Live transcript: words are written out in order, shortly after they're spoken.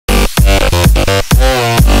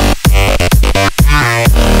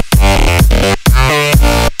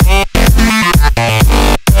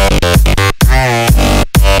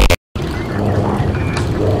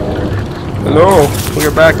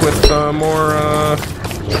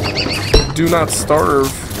Do not starve.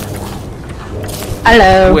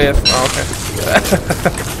 Hello. With okay.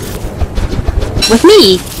 With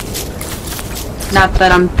me. Not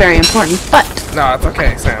that I'm very important, but No, it's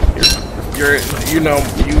okay, Sam.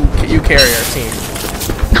 You carry our team.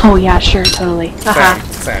 oh yeah, sure, totally.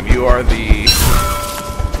 Sam, you are the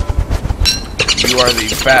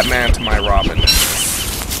Batman to my Robin.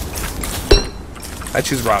 I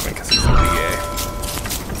choose Robin because he's a BA.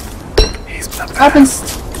 He's the best.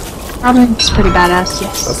 Robin's pretty badass,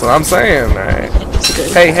 yes. That's what I'm saying, alright.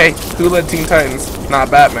 Hey, who led Teen Titans? Not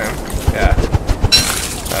Batman. Yeah.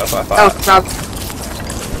 That's what I thought. Oh,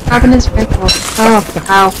 Robin is very cool. Oh,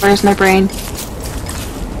 ow, where's my brain?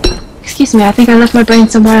 Excuse me, I think I left my brain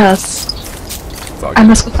somewhere else. I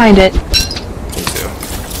must go find it. Me too.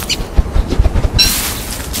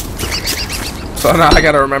 So now I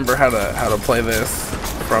gotta remember how to play this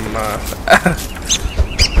from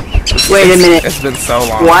Wait a minute. It's been so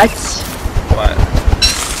long. What? What?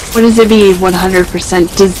 What does it mean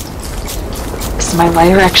 100%? Does my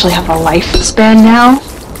lighter actually have a lifespan now?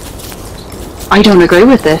 I don't agree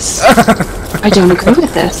with this. I don't agree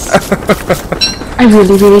with this. I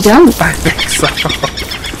really, really don't. I think so.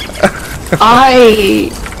 I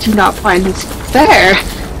do not find this fair.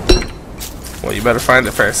 Well, you better find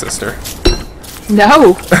it fair, sister.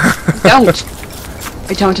 No, I don't.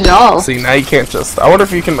 I don't at all. See, now you can't just... I wonder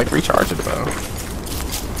if you can, like, recharge it, though.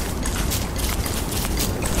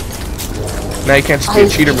 Now you can't just be a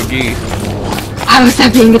Cheater McGee. How is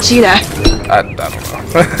that being a cheetah? I don't know.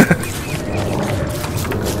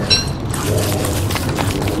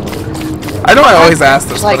 I know I always ask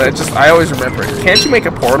this, but I always remember it. Can't you make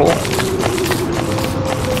a portal?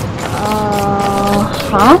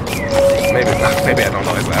 Huh? Maybe I don't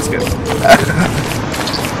always ask it.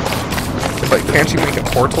 Like, can't you make a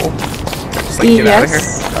portal? Just like get out of here?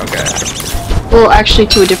 Okay. Well, actually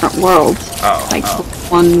to a different world. Oh. Like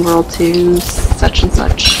one world to such and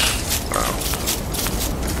such. Oh.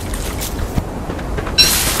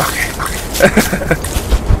 Okay.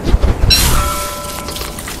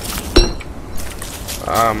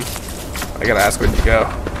 I gotta ask, where'd you go?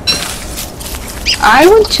 I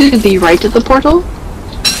went to the right of the portal,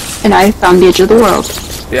 and I found the edge of the world.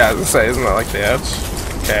 Yeah, I was gonna say, isn't that like the edge?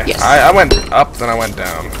 Okay. Yes. I went up, then I went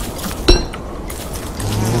down.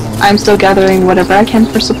 I'm still gathering whatever I can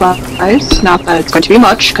for supplies. Not that it's going to be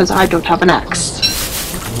much, because I don't have an axe.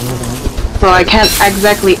 So I can't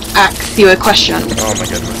exactly ask you a question. Oh my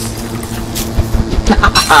goodness.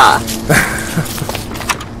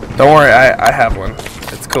 Don't worry, I have one.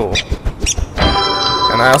 It's cool.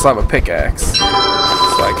 And I also have a pickaxe. So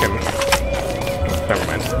I can... Never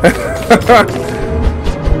mind.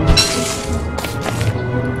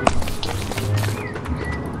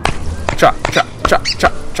 Chop, chop, chop, chop,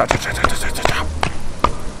 chop, chop, chop, chop, chop, chop, chop.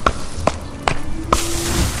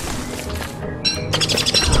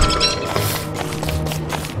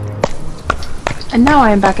 And now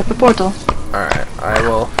I am back at the portal. Alright, I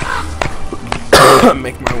will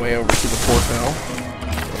make my way over to the portal.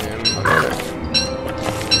 And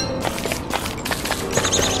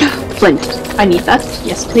Flint, I need that.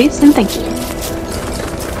 Yes, please, and thank you.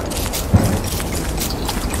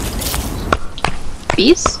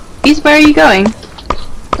 Bees? Bees, where are you going?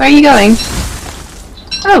 Where are you going?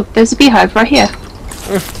 Oh, there's a beehive right here.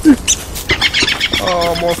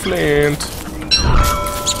 Oh, more flint.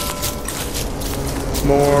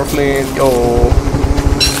 More flint, oh.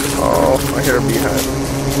 Oh, I hear a beehive.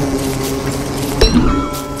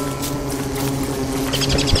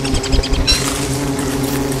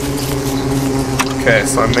 Okay,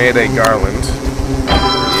 so I made a garland.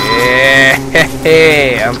 Yeah,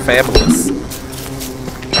 hey, I'm fabulous.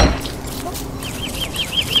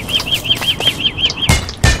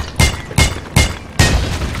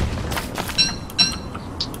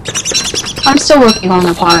 I'm still working on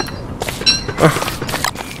the pot.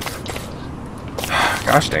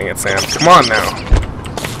 Gosh dang it, Sam. Come on now.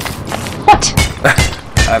 What?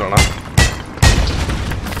 I don't know.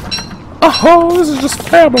 Oh, this is just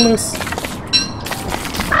fabulous.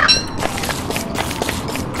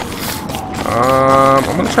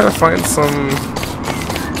 I'm gonna try to find some,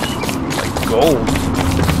 like, gold.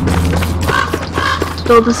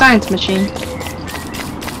 Build the science machine.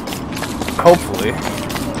 Hopefully.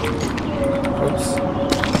 Oops.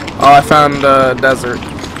 Oh, I found a desert.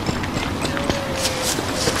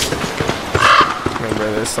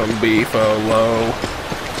 Remember, there's some beef. Oh, low.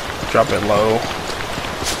 Drop it low.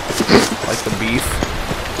 Like the beef.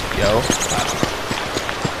 Yo.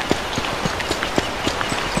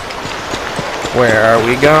 Where are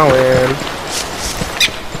we going?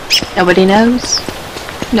 Nobody knows.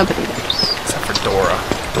 Nobody knows. Except for Dora.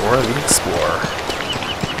 Store and explore.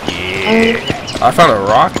 Yeah. I found a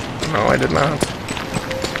rock? No, I did not.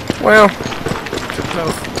 Well, shouldn't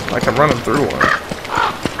have. Like I'm running through one.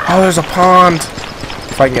 Oh, there's a pond.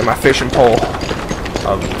 If I can get my fishing pole,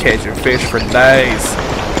 I'll be catching fish for days.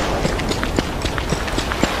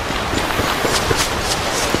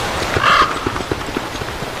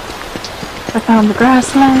 I found the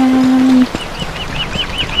grassland.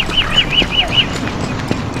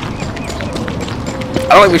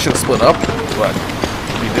 I don't think we should have split up, but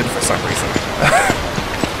we did for some reason.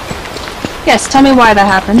 Yes, tell me why that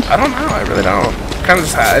happened. I don't know. I really don't. Kind of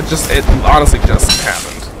just had it honestly just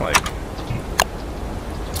happened. Like.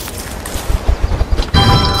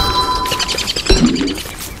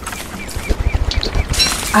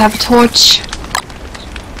 I have a torch.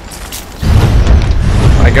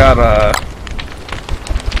 I got a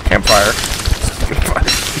campfire.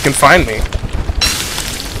 You can find me.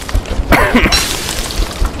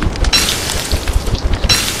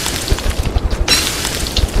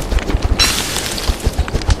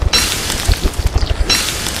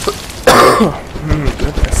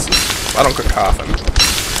 Goodness. I don't cook coffin.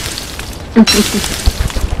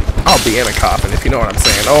 I'll be in a coffin if you know what I'm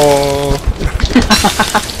saying. Oh.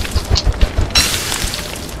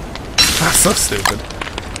 That's so stupid.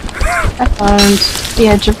 I found the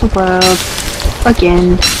edge of the world.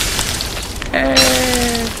 Again.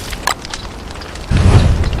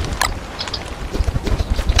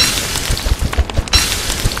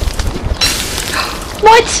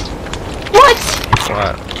 What? What?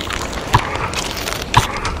 What?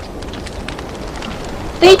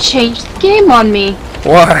 They changed the game on me.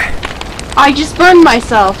 Why? I just burned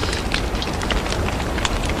myself.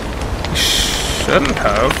 Shouldn't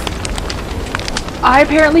have. I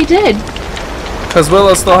apparently did. Because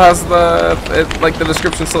Willow still has like the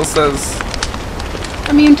description still says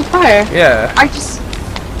Immune to fire. Yeah.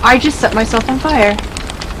 I just set myself on fire.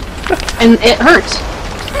 And it hurt.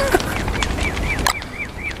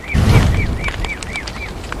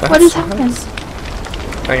 What has happened?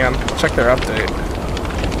 Hang on, I'll check their update.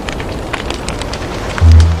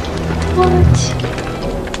 What?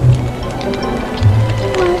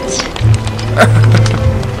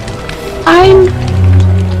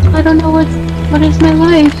 I don't know what is my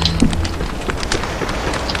life.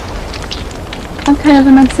 I'm kind of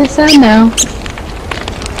immensely sad now.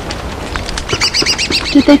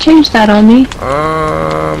 Did they change that on me?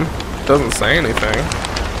 Doesn't say anything.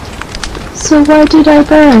 So why did I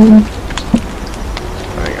burn?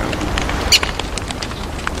 Hang on.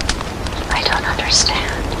 I don't understand.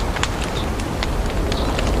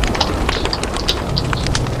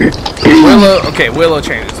 Willow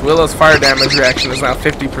changes. Willow's fire damage reaction is now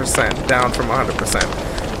 50%, down from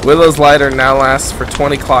 100%. Willow's lighter now lasts for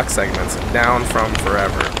 20 clock segments, down from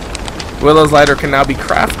forever. Willow's lighter can now be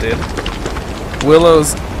crafted. Willow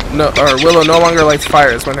no longer lights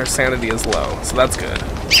fires when her sanity is low, so that's good.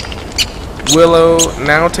 Willow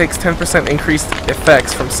now takes 10% increased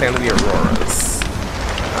effects from sanity auroras.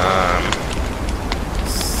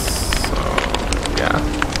 So yeah.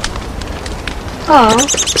 Oh.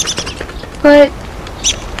 But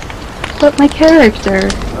my character.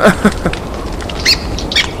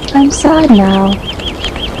 I'm sad now.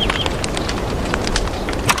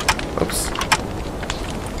 Oops.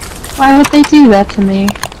 Why would they do that to me?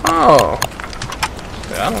 Oh.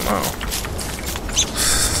 Yeah, I don't know.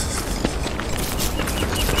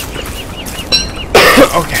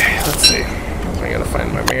 Okay, let's see. I gotta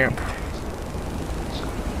find my map.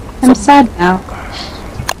 I'm sad now.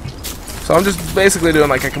 So I'm just basically doing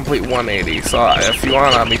like a complete 180. So if you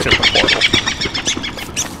want, I'll meet you at the portal.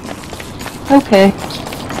 Okay.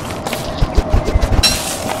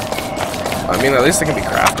 I mean, at least it can be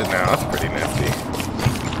crafted now. That's pretty nifty.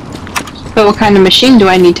 But what kind of machine do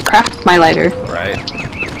I need to craft my lighter? Right.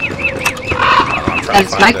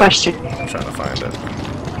 That's my question. I'm trying to find it.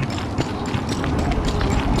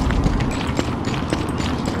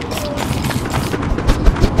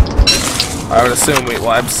 I would assume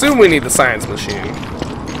I assume we need the science machine.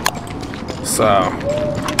 So.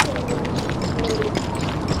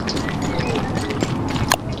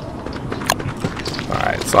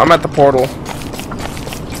 Alright, so I'm at the portal.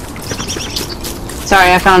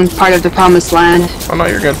 Sorry, I found part of the promised land. Oh no,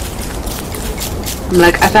 you're good. I'm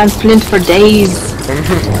like, I found flint for days.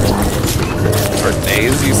 For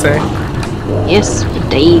days, you say? Yes, for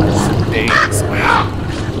days. Days, wow.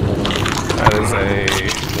 That is a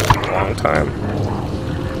long time.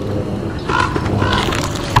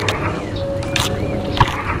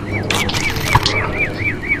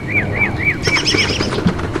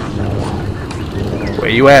 Where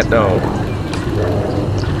you at, though?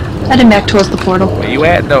 Heading back towards the portal. Where you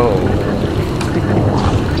at, though?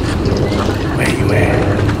 Where you at?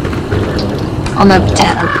 On the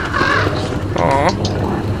tab. Aw.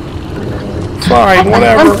 Fine,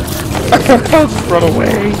 whatever. I'll just run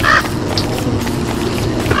away.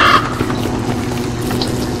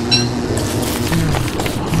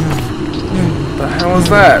 What the hell is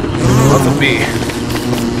that? What's a bee?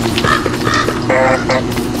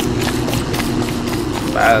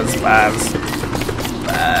 Baz.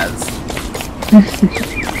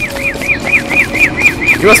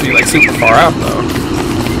 You must be like super far out though.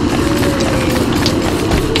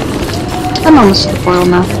 I'm almost to the portal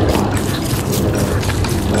now.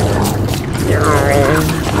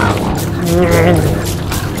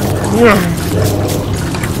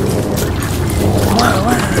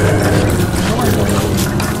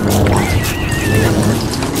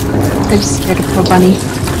 I just scared a poor bunny.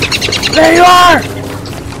 There you are!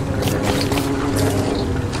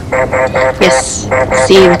 Yes,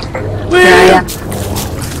 see you. Here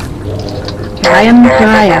I am. Here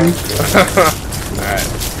I am. Alright.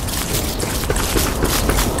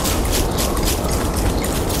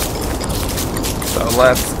 So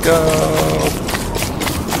let's go.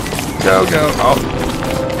 Go. Oh.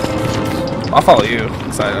 I'll follow you,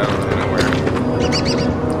 because I don't really know where.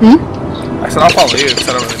 I said I'll follow you, because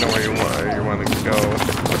I don't really know where you want to go,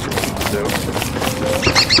 what you want to do.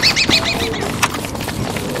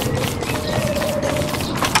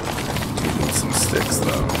 Need some sticks,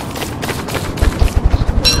 though.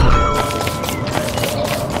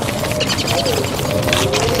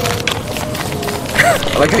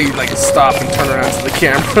 I like how you like stop and turn around to the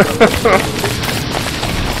camera.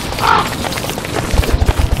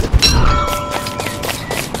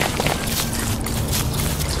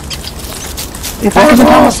 If I can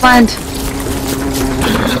almost land.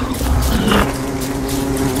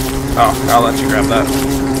 Oh, I'll let you grab that.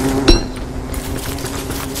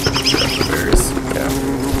 Berries, yeah.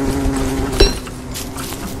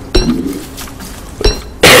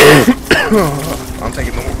 I'm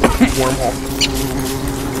taking the wormhole.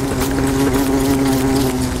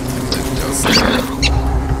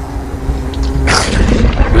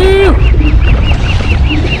 Woo!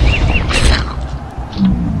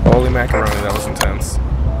 Holy macaroni, that was intense.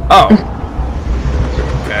 Oh.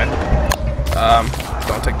 Okay.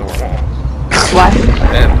 Don't take the wormhole. Why?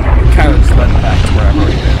 And kind of just let it back to where I've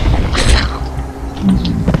already been.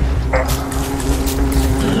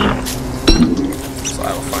 So I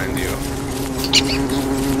will find you.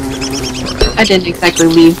 I didn't exactly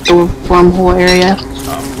leave the wormhole area.